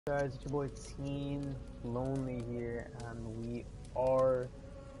Guys, it's your boy Teen Lonely here, and we are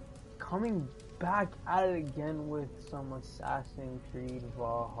coming back at it again with some Assassin's Creed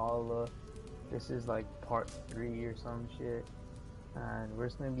Valhalla. This is like part 3 or some shit, and we're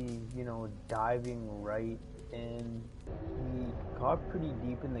just gonna be, diving right in. We got pretty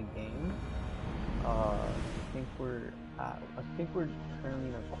deep in the game. I think we're currently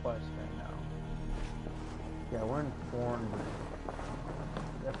in a quest right now. Yeah, we're in Foreign.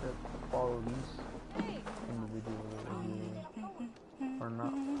 You have to follow these individuals or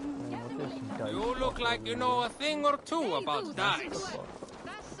not. You look like you know a thing or two about dice.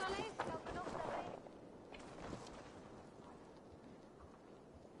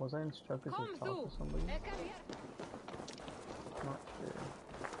 Was I instructed to talk to somebody? Not sure.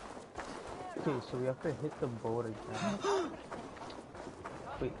 Okay, so we have to hit the boat again.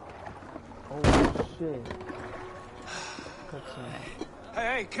 Wait. Oh shit. Cutscene.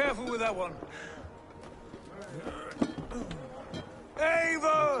 Hey, careful with that one.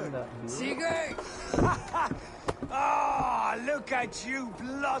 Avon! Sigurd! Ah, look at you,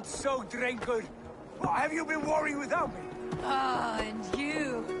 blood-soaked raincoat. What, have you been worrying without me? Ah, and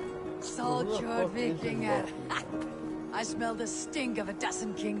you, soldier Vikinger. I smell the stink of a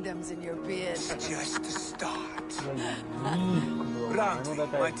dozen kingdoms in your beard. It's just the start. Bro, Brandy,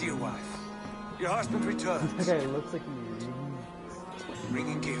 my dear wife, your husband returned. This guy looks like he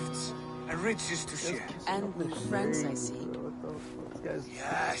bringing gifts and riches to share. And new friends, I see.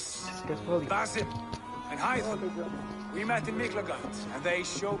 Yes. probably Basim and Hytham. We met in Miklagard, and they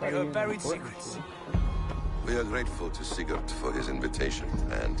showed me her buried secrets. We are grateful to Sigurd for his invitation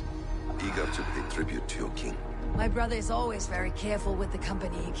and eager to pay tribute to your king. My brother is always very careful with the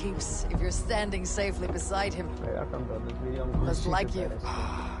company he keeps. If you're standing safely beside him, just like you.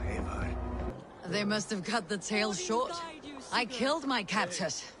 Ah, Eivor. They must have cut the tail short. I killed my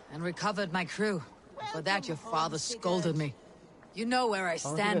captors and recovered my crew. For that, your father scolded me. You know where I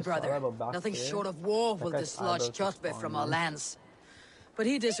stand, brother. Nothing short of war will dislodge Jotbe from our lands. But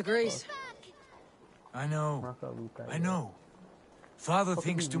he disagrees. I know. Father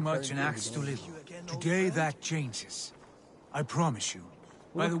thinks too much and acts too little. Today that changes. I promise you.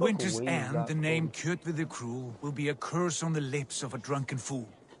 By the winter's end, the name Kjotve the Cruel will be a curse on the lips of a drunken fool.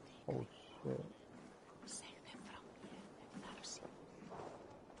 Oh shit.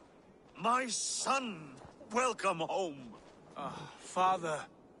 My son, welcome home. Father.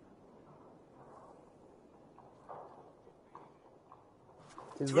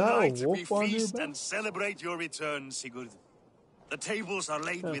 Is that a Tonight we wolf on your feast back? and celebrate your return, Sigurd. The tables are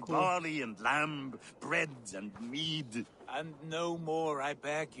laid with barley and lamb, bread and mead. And no more, I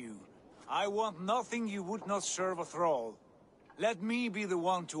beg you. I want nothing you would not serve a thrall. Let me be the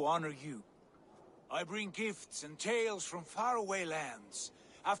one to honor you. I bring gifts and tales from faraway lands.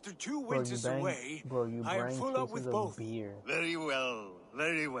 After 2 winters away, I am full up with both. Beer. Very well,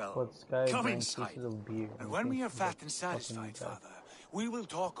 very well. But this guy Come drank inside. cases of beer. And when we are fat and fucking satisfied, guy. Father, we will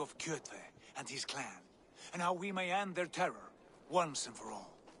talk of Kjotve and his clan, and how we may end their terror, once and for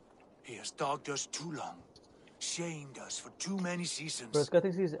all. He has dogged us too long, shamed us for too many seasons.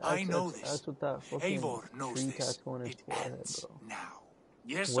 I know this. Eivor knows this. It ends now.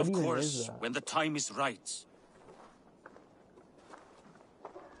 Yes, What of even course, is that? when the time is right.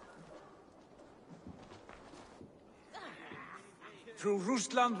 Through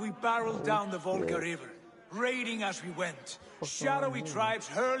Rusland we barreled down the Volga River, raiding as we went. Shadowy tribes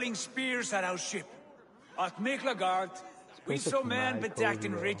hurling spears at our ship. At Miklagard, we saw men bedecked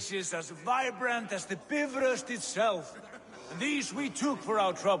in riches as vibrant as the Bifrost itself. And these we took for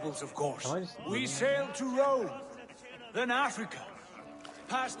our troubles, of course. We sailed to Rome, then Africa,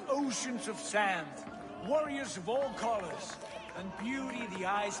 past oceans of sand, warriors of all colors, and beauty the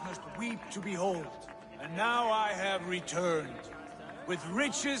eyes must weep to behold. And now I have returned, with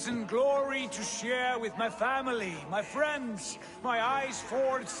riches and glory to share with my family, my friends, my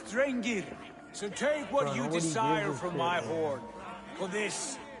eyes-forged Strengir. So take what you desire from my hoard. For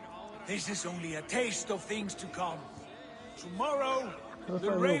this is only a taste of things to come. Tomorrow,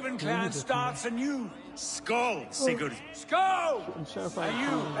 the Raven clan starts anew. Skål, Sigurd. Skål! And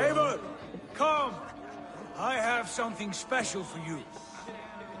you, Eivor, come. I have something special for you.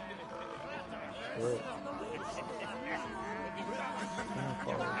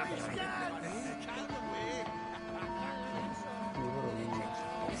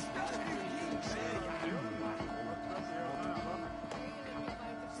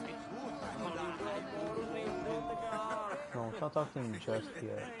 No, let's not talk to him just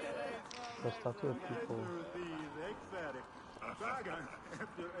yet. Let's talk to the people.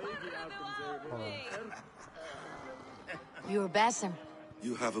 You are Basim.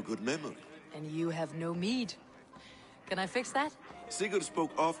 You have a good memory. And you have no mead. Can I fix that? Sigurd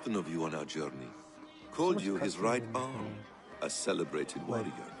spoke often of you on our journey. Called you his right arm, a celebrated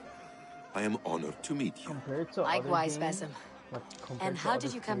warrior. I am honored to meet you. Likewise, Basim. And how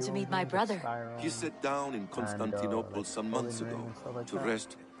did you come to meet my brother? He sat down in Constantinople some months ago to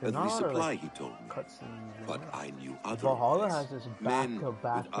rest and resupply, he told me. But I knew otherwise. Men with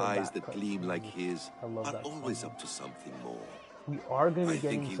eyes that gleam like his are always up to something more. We are going to be I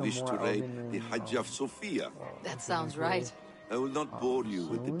think he wished to raid the Hajj of Sophia. That sounds right. I will not bore you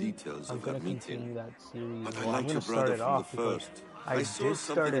with the details of our meeting, but I I'm liked your gonna brother start from the first. I saw did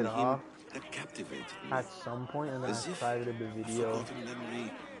something start in it him off that captivated me. at some point, and then As I if private the video. forgotten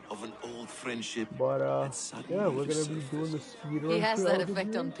memory of an old friendship. But that suddenly yeah, we're gonna be resurfaced. doing the speed run. He has that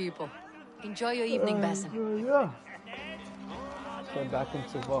effect on people. Enjoy your evening, Basim. Yeah. Let's get back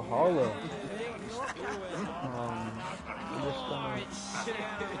into Valhalla. I'm just gonna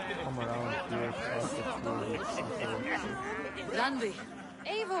come around here. Randvi.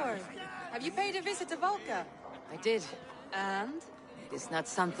 Eivor, have you paid a visit to Volca? I did. And? It is not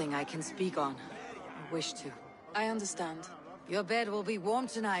something I can speak on. I wish to. I understand. Your bed will be warm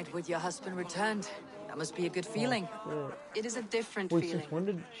tonight with your husband returned. That must be a good feeling. It is a different Wait, feeling. since when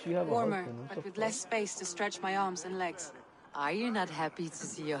did she have a Warmer, husband? What but the with fuck? less space to stretch my arms and legs. Are you not happy to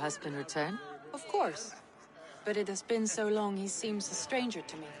see your husband return? Of course. But it has been so long he seems a stranger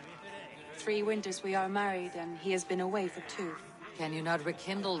to me. 3 winters we are married and he has been away for 2. Can you not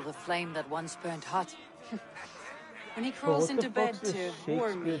rekindle the flame that once burned hot? When he crawls what the into bed fuck's this to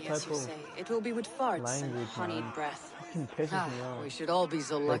warm me, Shakespeare as you type of say, it will be with farts and language, honeyed man? breath. Fucking pisses me off. We should all be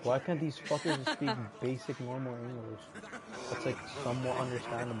so Like, lucky. why can't these fuckers just speak basic normal English? That's like somewhat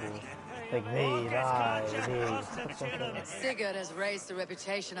understandable. Like they. Sigurd has raised the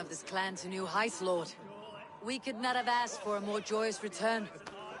reputation of this clan to new heights, Lord. We could not have asked for a more joyous return.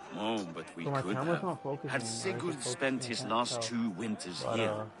 Oh, but we So my could camera's have. not focusing, Had I just Sigurd focus spent on his that last stuff. 2 winters But,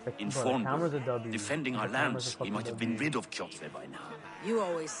 here, in the camera's a Fornburg, W. defending our The camera's a lands, we fucking might have been W. rid of Kjotve by now. You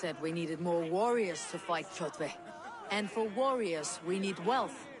always said we needed more warriors to fight Kjotve. And for warriors, we need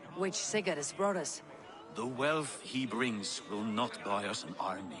wealth, which Sigurd has brought us. The wealth he brings will not buy us an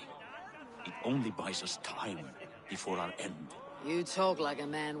army. It only buys us time before our end. You talk like a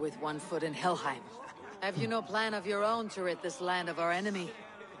man with one foot in Helheim. Have you no plan of your own to rid this land of our enemy?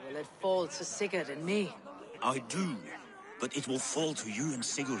 Will it fall to Sigurd and me? I do, but it will fall to you and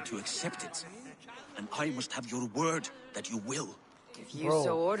Sigurd to accept it. And I must have your word that you will. If you Bro,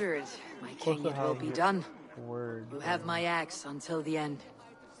 so order it, my king, it will be done. Word. You have my axe until the end.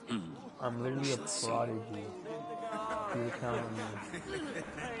 I'm literally a prodigy. You count on me.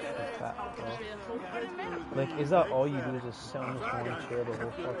 Like that, bro. Like, is that all you do is just sit on this one chair the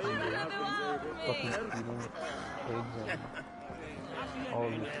whole fucking day? Fucking eating pigs and all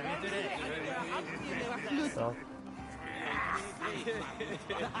of this stuff.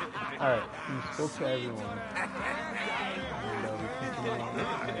 Alright, you spoke to everyone.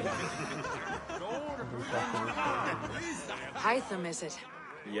 Hytham, is it?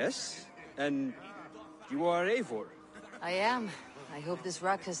 Yes? And you are Eivor? I am. I hope this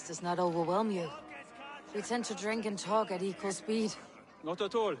ruckus does not overwhelm you. We tend to drink and talk at equal speed. Not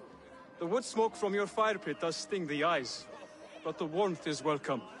at all. The wood smoke from your fire pit does sting the eyes. But the warmth is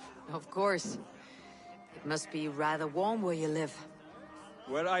welcome. Of course. It must be rather warm where you live.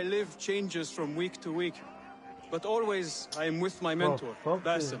 Where I live changes from week to week. But always I am with my mentor, fuck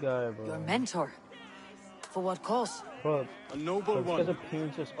this Basim. guy, bro. Your mentor? For what cause? Bro, A noble this guy's one.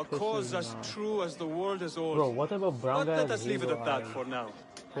 appearance just A pisses cause me as off. true as the world is old. Bro, what type of brown But guy let has us leave it hazel at that eyes? for now.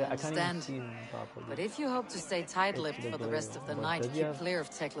 Yeah, I can't even understand. see him properly. But if you hope to stay tight-lipped for the rest of the But night, does he keep have- clear of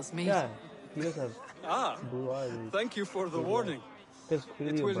Tekla's meat. Yeah, he does have Ah, blue eyes. thank you for the Blue eyes. warning. He's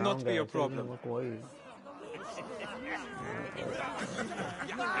clearly It will brown not be guy. a He doesn't problem. look white.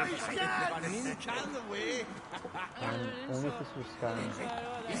 And only if this was Sky.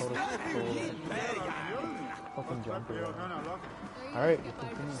 Fucking jump around. Alright, we'll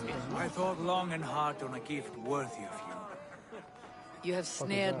continue. I thought long and hard on a gift worthy of you. You have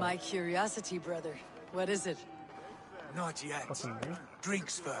snared my curiosity, brother. What is it? Not yet. Fucking me.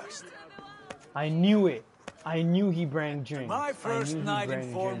 Drinks first. I knew it. I knew he bring drinks. My first I knew he night in bring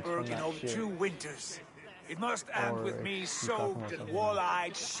drinks Fornburg from in that over shit. 2 winters. It must end Or with me he's talking about soaked and something.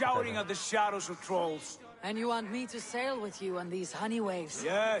 wall-eyed, shouting at the shadows of trolls. And you want me to sail with you on these honey waves?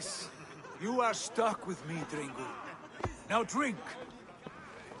 Yes, you are stuck with me, Dringo. Now drink.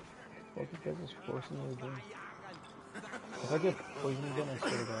 Fuck, you guys just forcing me to drink. If I get poisoned again, I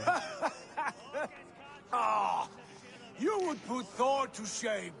swear to God. Ah, you would put Thor to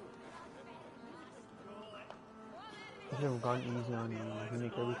shame. If should have gone easy on you. You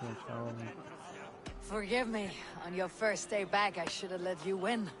make everything a challenge. Forgive me. On your first day back, I should have let you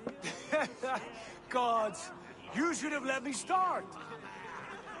win. Gods, you should have let me start.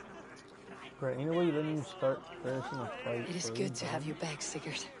 Right, anyway, you let me start first in a fight. It is good to have you back,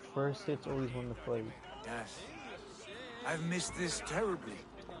 Sigurd. First hits always win the fight. Yes. I've missed this terribly.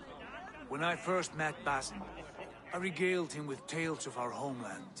 When I first met Basin, I regaled him with tales of our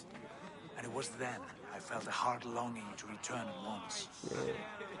homeland. And it was then I felt a heart longing to return at once. Yeah.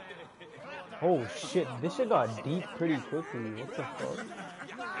 Oh shit, this shit got deep pretty quickly. What the fuck?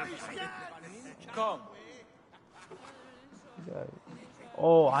 Come.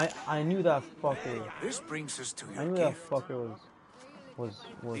 Oh, I knew that fucker. This brings us to your I knew gift. that fucker was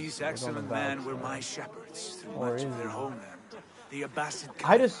These excellent men were my shepherds through much of their homeland. The Abbasid.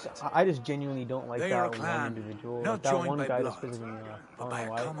 I just genuinely don't like that one individual. Not that joined one by guy blood, that's physically but by a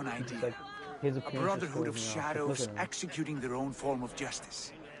common idea. His A brotherhood of shadows executing their own form of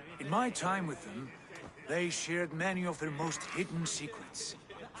justice. In my time with them, they shared many of their most hidden secrets,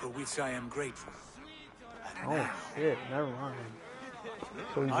 for which I am grateful. And oh shit, never mind.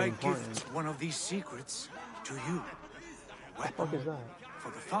 So I gift one of these secrets to you. What the fuck is that?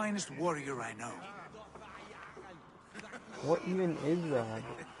 For the finest warrior I know. What even is that?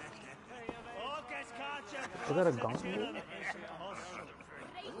 Is that a gauntlet?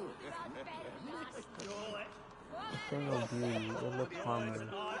 A thing of beauty. It looks harmless.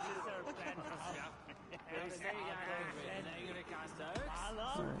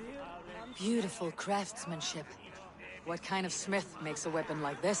 Beautiful craftsmanship. What kind of smith makes a weapon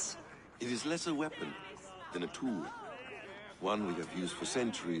like this? It is less a weapon than a tool. One we have used for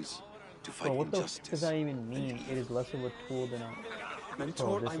centuries to fight injustice. What does that even mean? It is less of a tool than a...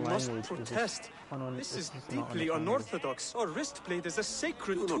 Mentor, I must protest. This is deeply unorthodox. Our wrist blade is a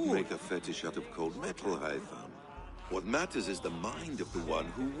sacred tool. Do not make a fetish out of cold metal, Haitham. What matters is the mind of the one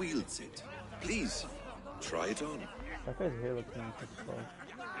who wields it. Please, try it on. That guy's hair looks nice as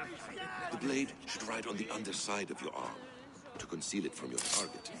fuck. The blade should ride on the underside of your arm to conceal it from your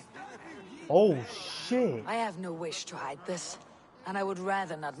target. Oh, shit. I have no wish to hide this, and I would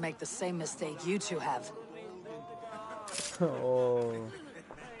rather not make the same mistake you two have. Oh.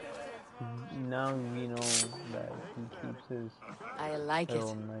 Now we know that he keeps his I like it.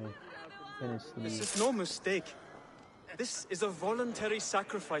 Knife in his sleeve. This is no mistake. This is a voluntary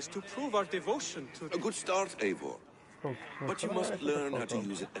sacrifice to prove our devotion to... A good start, Eivor. But you must learn how to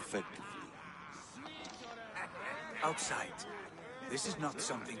use it effectively. Outside. This is not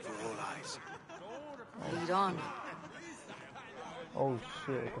something for all eyes. Lead on. Oh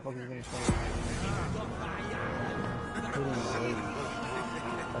shit, what the fuck is he gonna say?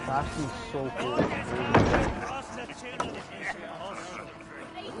 That's actually so cool.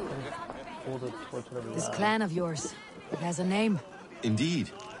 This clan of yours, it has a name.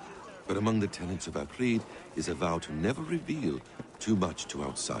 Indeed. But among the tenets of our creed is a vow to never reveal too much to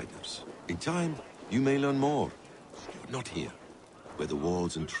outsiders. In time, you may learn more. But not here, where the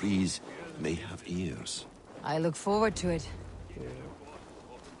walls and trees may have ears. I look forward to it.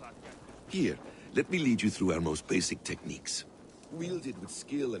 Here, let me lead you through our most basic techniques. Wielded with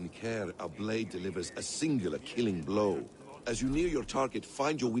skill and care, our blade delivers a singular killing blow. As you near your target,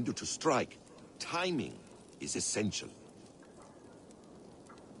 find your window to strike. Timing is essential.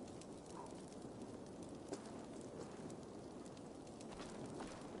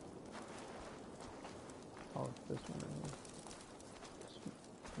 Oh, this one.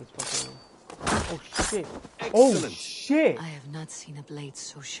 This fucker. Oh shit! Excellent. Oh shit! I have not seen a blade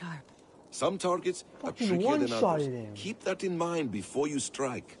so sharp. Some targets are trickier than others. Keep that in mind before you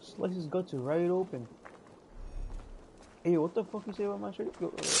strike. Slice his guts right open. Hey, what the fuck you say about my shirt?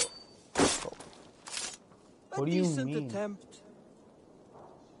 What do you mean? Attempt.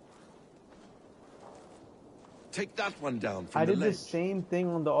 Take that one down from I the did ledge. the same thing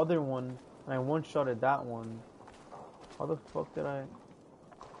on the other one, and I one-shotted that one. How the fuck did I...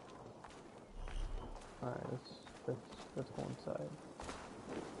 Alright, let's go inside.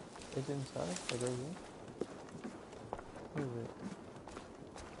 Is it inside? Like right here? Where is it?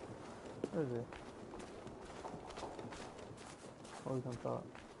 Where is it? Oh, he's on top.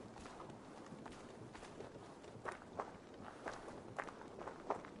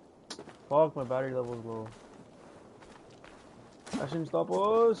 Fuck, my battery level's low. That shouldn't stop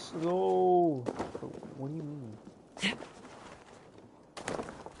us. No. What do you mean?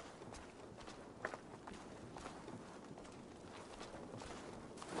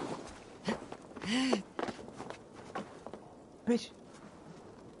 Bitch.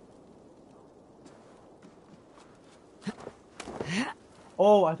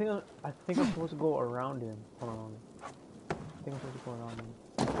 Oh, I think I'm supposed to go around him. Hold on. think what's going on.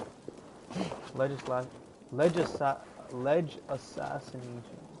 Ledge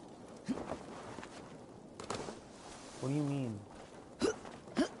assassination. What do you mean?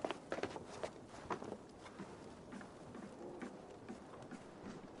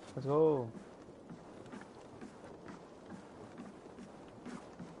 Let's go.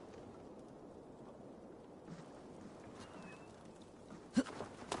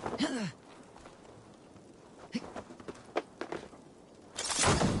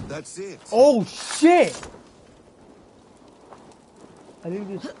 That's it. Oh shit! I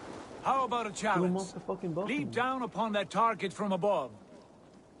didn't just. How about a challenge? Off the fucking Leap down upon that target from above.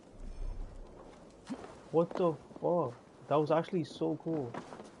 What the fuck? That was actually so cool.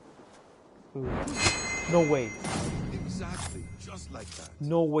 Dude. No way. Exactly, just like that.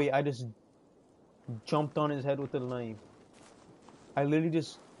 No way. I just jumped on his head with a knife. I literally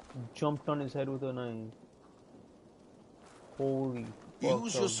just jumped on his head with a knife. Holy fuck.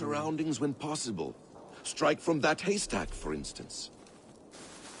 Use your surroundings when possible. Strike from that haystack, for instance.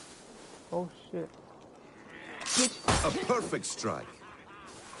 Oh shit. A perfect strike.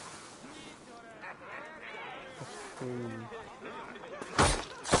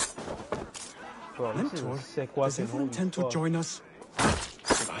 Bro, Mentor, does Evelyn intend to join us?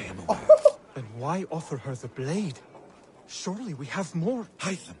 I am aware. Then why offer her the blade? Surely we have more.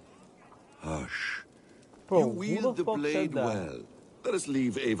 Hide them. Hush. Bro, you wield the blade said that? well. Let us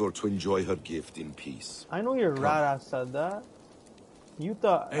leave Eivor to enjoy her gift in peace. I know your rat ass said that. You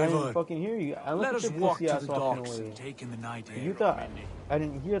thought I didn't fucking hear you. I Let us walk to the docks away. and take in the night air. You thought I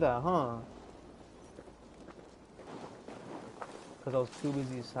didn't hear that, huh? Because I was too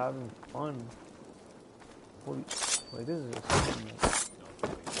busy just having fun. Holy, wait, this is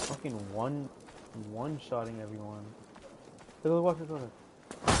fucking one-shotting everyone. Look, watch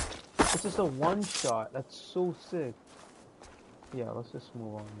this. It's just a one-shot. That's so sick. Yeah, let's just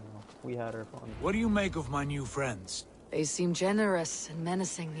move on now. We had our fun. What do you make of my new friends? They seem generous and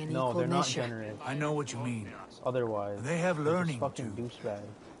menacing in equal measure. No, they're not generous. I know what you mean. Otherwise, they have learning fucking too. Douchebag.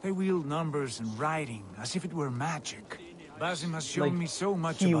 They wield numbers and writing as if it were magic. Basim has shown me so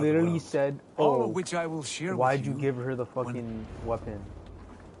much he about literally the world, said, all of which I will share why'd with you give her the fucking weapon?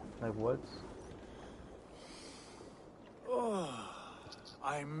 Like, what? Oh,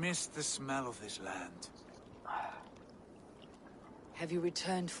 I miss the smell of this land. Have you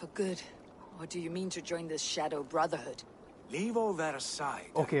returned for good? Or do you mean to join this Shadow Brotherhood? Leave all that aside.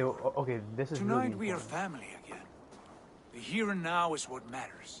 Okay, okay, this is Tonight really we are family again. The here and now is what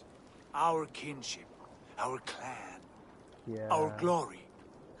matters. Our kinship, our clan, our glory.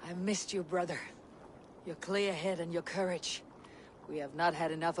 I've missed you, brother. Your clear head and your courage. We have not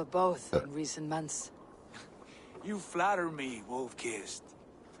had enough of both in recent months. You flatter me, Wolf-Kissed.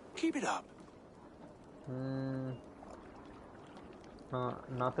 Keep it up.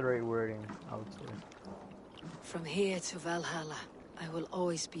 Not the right wording, I would say. From here to Valhalla, I will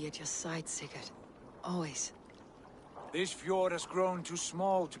always be at your side, Sigurd. Always. This fjord has grown too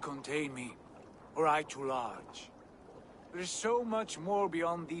small to contain me, or I too large. There is so much more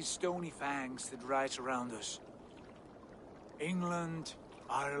beyond these stony fangs that rise around us. England,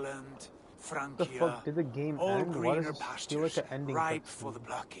 Ireland, Francia, the fuck did the game all end? greener pastures, like ending ripe for the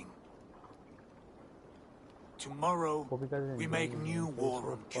plucking. Tomorrow, we make new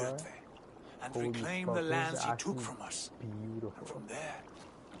war on Kjotve, and reclaim the lands he took from us. Beautiful. And from there,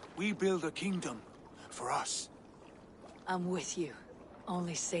 we build a kingdom for us. I'm with you.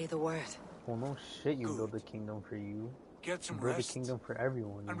 Only say the word. Well, no shit, you build a kingdom for you. Get some you build rest, a kingdom for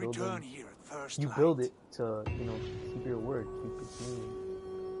everyone. and return here at first You light. build it to, you know, keep your word, keep it clean.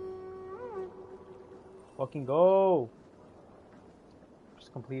 Fucking go!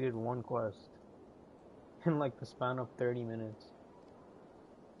 Just completed one quest. In like the span of 30 minutes.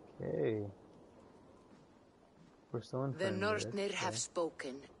 Okay. We're still in The Northnir have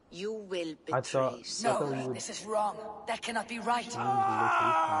spoken. You will betray. No, this is wrong. That cannot be right.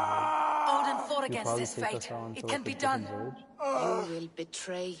 Odin fought against this fate. It can be done. You will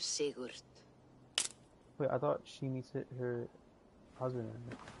betray Sigurd. Wait, I thought she meets her husband.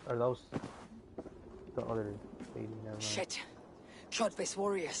 Or that was the other lady. Never mind. Shit. Kjotve's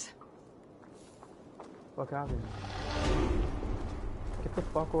warriors. What happened? Get the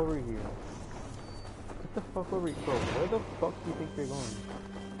fuck over here. Get the fuck over here. Bro, where the fuck do you think you're going?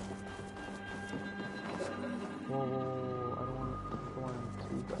 Whoa, whoa, whoa. I don't want to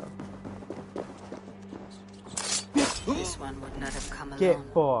do that. This one would not have come alone. Get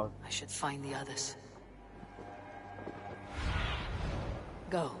fucked. I should find the others.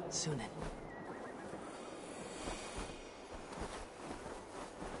 Go, Sunan.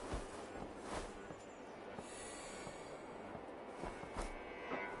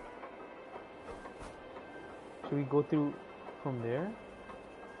 Should we go through from there?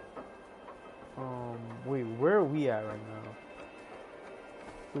 Wait, where are we at right now?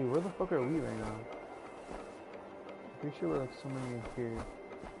 Wait, where the fuck are we right now? I'm pretty sure we're like somewhere near here.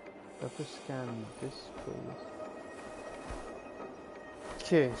 I have to scan this place.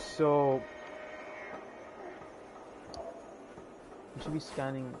 Okay, so we should be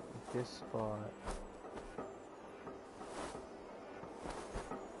scanning this spot.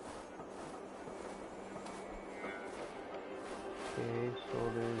 Okay, so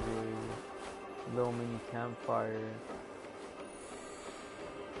there's a little mini campfire.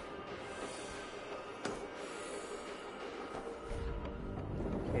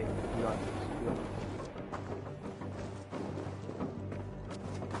 Okay, we got this.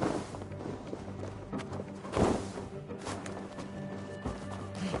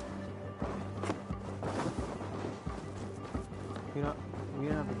 We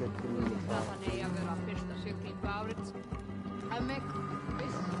don't have to get through the top.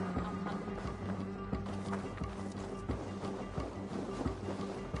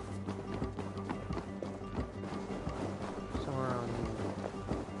 Somewhere around here.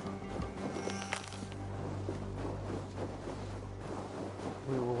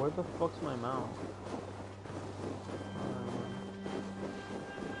 Wait, well, where the fuck's my mouse?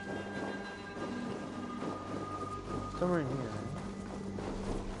 Somewhere in here.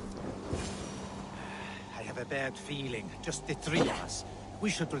 I have a bad feeling. Just the three of us. We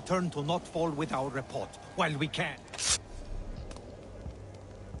should return to Notfall with our report while we can.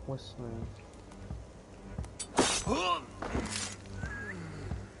 Whistling.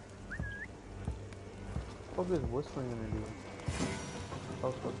 What is whistling gonna do? I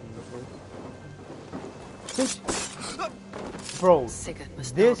was fucking the place. Bro,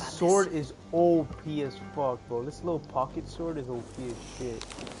 this sword is OP as fuck, bro. This little pocket sword is OP as shit.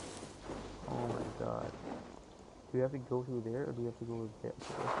 Oh my god. Do we have to go through there or do we have to go there?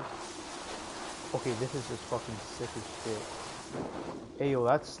 Okay, this is just fucking sick as shit. Hey yo,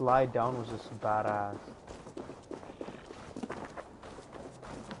 that slide down was just badass.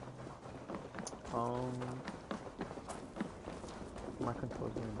 My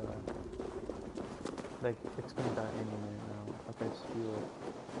control's gonna die. Like, it's gonna die any minute now. I can feel it.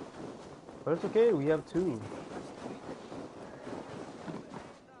 But it's okay, we have two.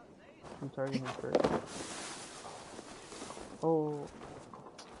 I'm targeting first. Oh.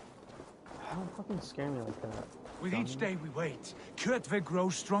 Don't fucking scare me like that. With each day we wait, Kjotve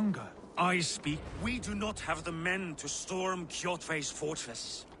grows stronger. I speak. We do not have the men to storm Kjotve's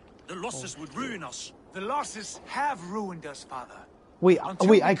fortress. The losses would ruin us. The losses have ruined us, father. Wait,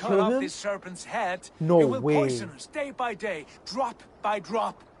 Until I cut killed off him? this serpent's head, No it will way. poison us day by day, drop by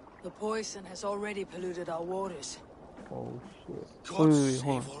drop. The poison has already polluted our waters. Oh shit. God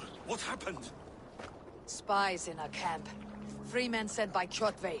save her. What happened? Spies in our camp. 3 men sent by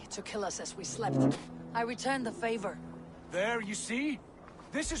Kjotve to kill us as we slept. I returned the favor. There, you see?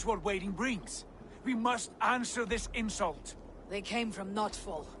 This is what waiting brings. We must answer this insult. They came from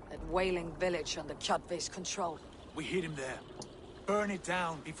Notfall, that whaling village under Kjotve's control. We hid him there. Burn it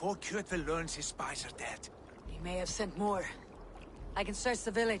down before Kjotve learns his spies are dead. He may have sent more. I can search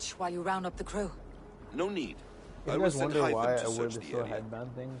the village while you round up the crew. No need. If you guys wonder why I wear this little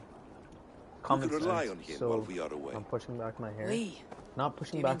headband thing, comment rely on him so while we are away. I'm pushing back my hair. We? Not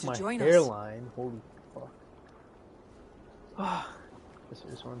pushing You back mean my to join us? hairline. Holy fuck.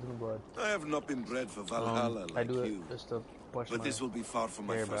 This runs in the blood. I have not been bred for Valhalla I like do you. it just to push But my this will be far from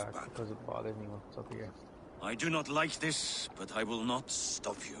my hair first back battle. because it bothers me when it's up here. I do not like this, but I will not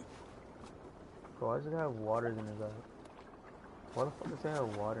stop you. Bro, why does it have water in his eye? Why the fuck does it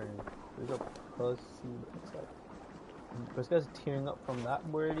have water in it? There's a pussy. It's like, this guy's tearing up from that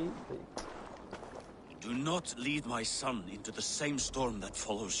wordy. Do not lead my son into the same storm that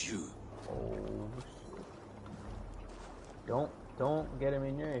follows you. Oh shit. Don't get him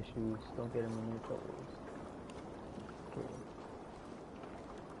in your issues. Don't get him in your troubles. Okay.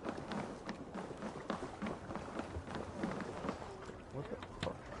 What the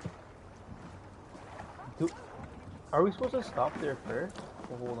fuck? Are we supposed to stop there first?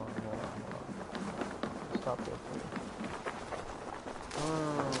 Oh, hold on. Stop there first.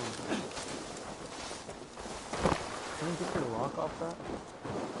 Can we get the lock off that?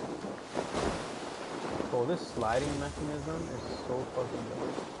 Oh, this sliding mechanism is so fucking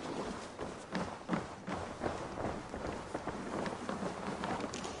dope.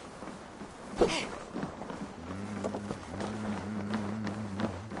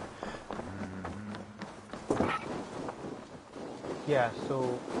 Yeah,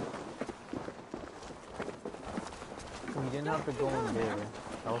 so we didn't have to go in there.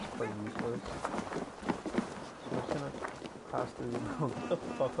 That was quite useless. So I'm just gonna pass through. Get the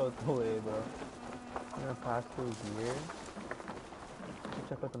fuck out the way, bro. I'm gonna pass through here.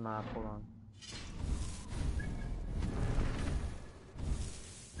 Check out the map. Hold on.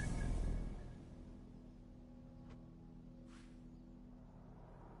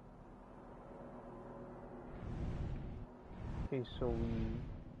 Okay, so we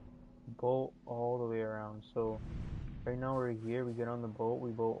boat all the way around. So right now we're here. We get on the boat.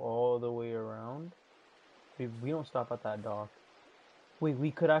 We boat all the way around. We don't stop at that dock. Wait, we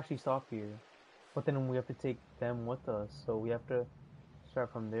could actually stop here, but then we have to take them with us. So we have to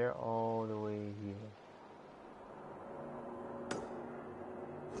start from there all the way here.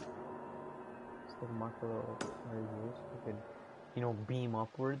 Let's like mark a little right here so we could, you know, beam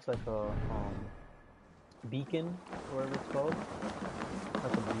upwards like a beacon, or whatever it's called.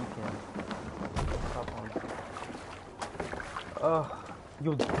 Like a beacon. Stop on.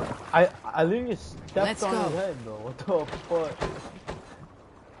 Yo, I literally just stepped on his head though. What the fuck?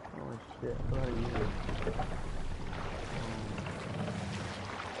 Oh shit, I gotta use it.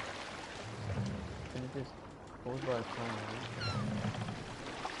 And it just goes by its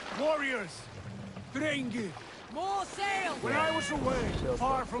own. Warriors! Drengi! More sail! When I was away,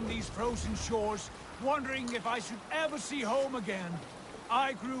 far from these frozen shores, wondering if I should ever see home again,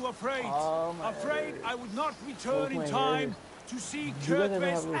 I grew afraid. Afraid I would not return in time to see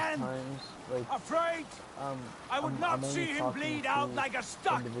Kirkvay's end. Afraid I would not see him bleed out like a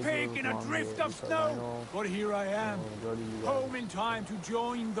stuck pig in a drift of snow. But here I am, home in time to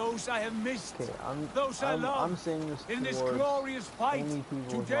join those I have missed, those I love. In this glorious fight,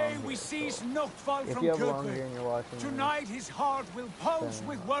 today we seize Noctval from Kirkvay. Tonight his heart will pulse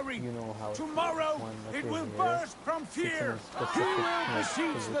with worry. Tomorrow it will burst from fear. He will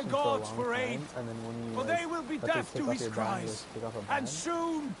beseech the gods for aid, for they will be deaf to his cries. And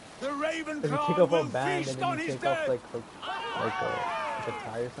soon the Ravenclaw will feast on his dead. Like a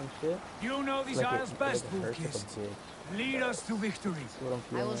tie or some shit. You know these isles best, Wolf-Kissed. Lead us to victory.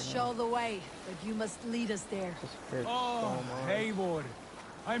 I will show the way, but you must lead us there. Oh, Hayward.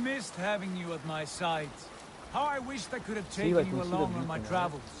 I missed having you at my side. How I wished I could have taken you along on my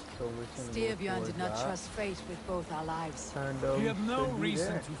travels. Styrbjorn did not trust fate with both our lives. We have no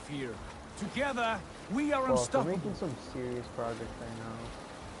reason to fear. Together, we are unstoppable. We're making some serious progress right now.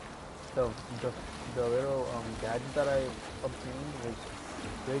 The little gadget that I obtained was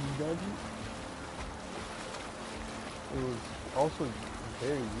Red Gadget. It was also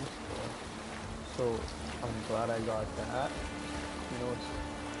very useful. So I'm glad I got that. You know, it's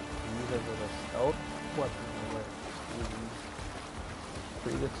used as like a stealth weapon.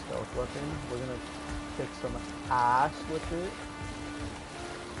 Pretty good stealth weapon. We're gonna kick some ass with it.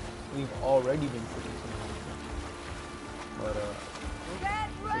 We've already been kicking some ass. But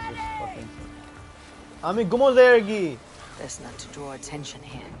Ami, como zergi? Best not to draw attention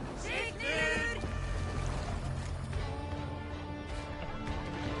here.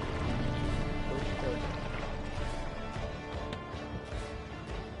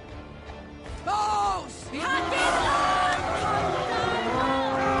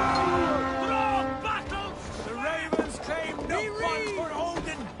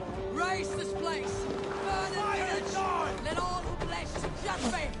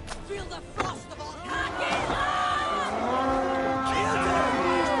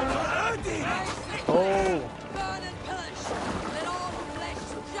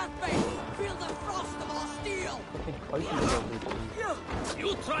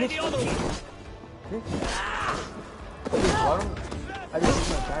 You try the other one. I just use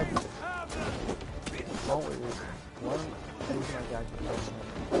my gadget.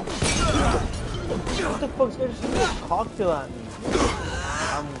 What the fuck's gonna shoot a cocktail at me?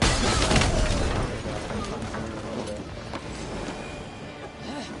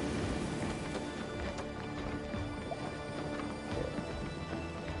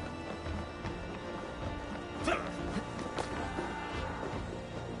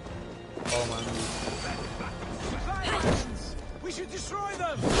 We should destroy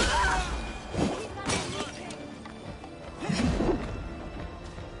them!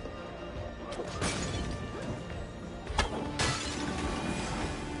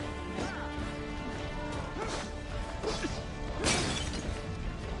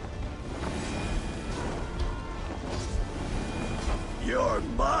 You're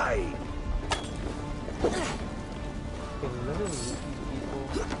mine!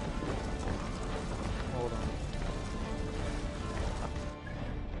 Hold on.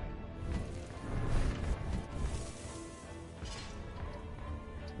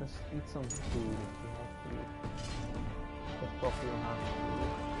 Let's eat some food if we have food. If we don't have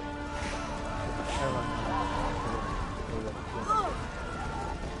food.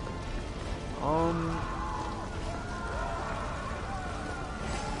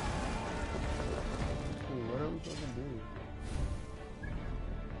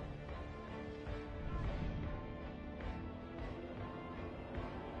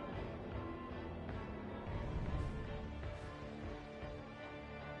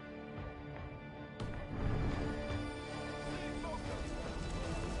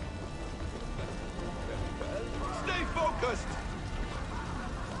 first!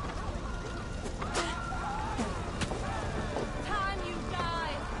 Time, you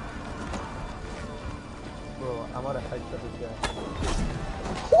guys! Bro, I'm out of headshot this guy.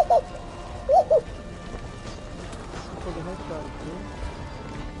 Fucking headshot, dude.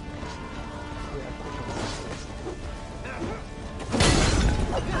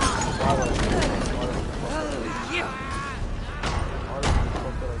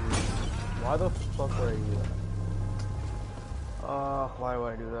 Why the fuck would I do that? Why do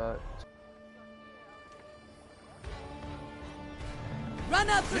I do that? Run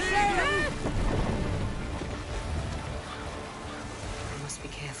up the stairs! I must be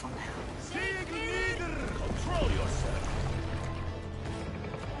careful now. Control yourself.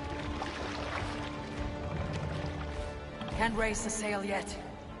 Can't raise the sail yet.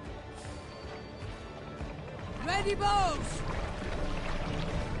 Ready, bows!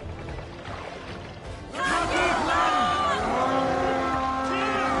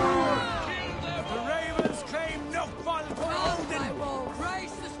 The Ravens claim no fall for Odin! I will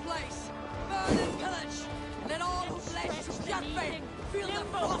raise this place, burn and pillage, let all who pledge to Jaffe feel the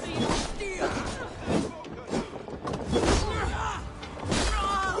frost of steel!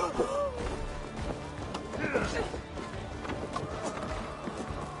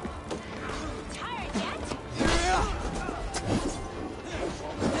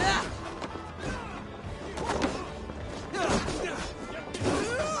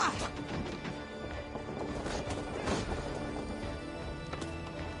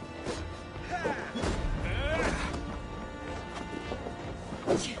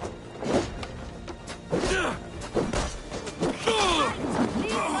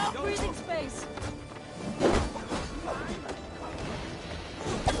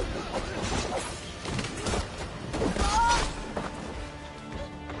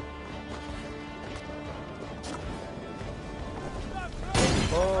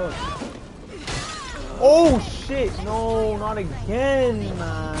 Oh shit, no, not again,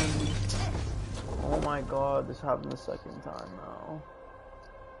 man. Oh my god, this happened the second time now.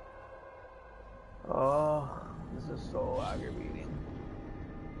 Oh, this is so aggravating.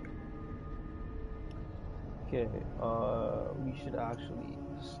 Okay, we should actually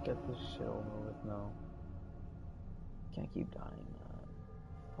just get this shit over with now. Can't keep dying, man.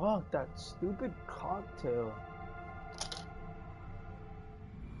 Fuck, that stupid cocktail.